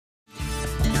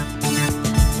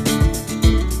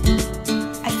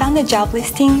found a job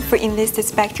listing for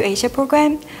INVISTA's Back to Asia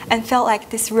program and felt like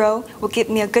this role would give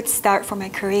me a good start for my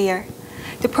career.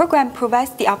 The program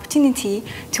provides the opportunity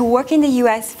to work in the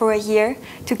US for a year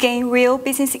to gain real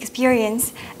business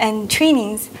experience and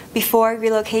trainings before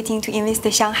relocating to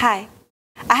INVISTA Shanghai.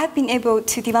 I have been able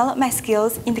to develop my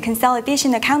skills in the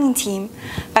consolidation accounting team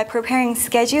by preparing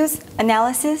schedules,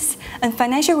 analysis, and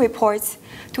financial reports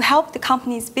to help the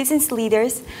company's business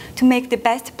leaders to make the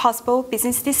best possible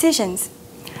business decisions.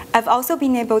 I've also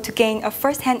been able to gain a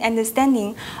first-hand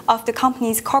understanding of the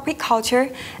company's corporate culture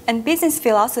and business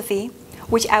philosophy,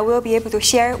 which I will be able to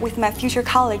share with my future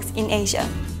colleagues in Asia.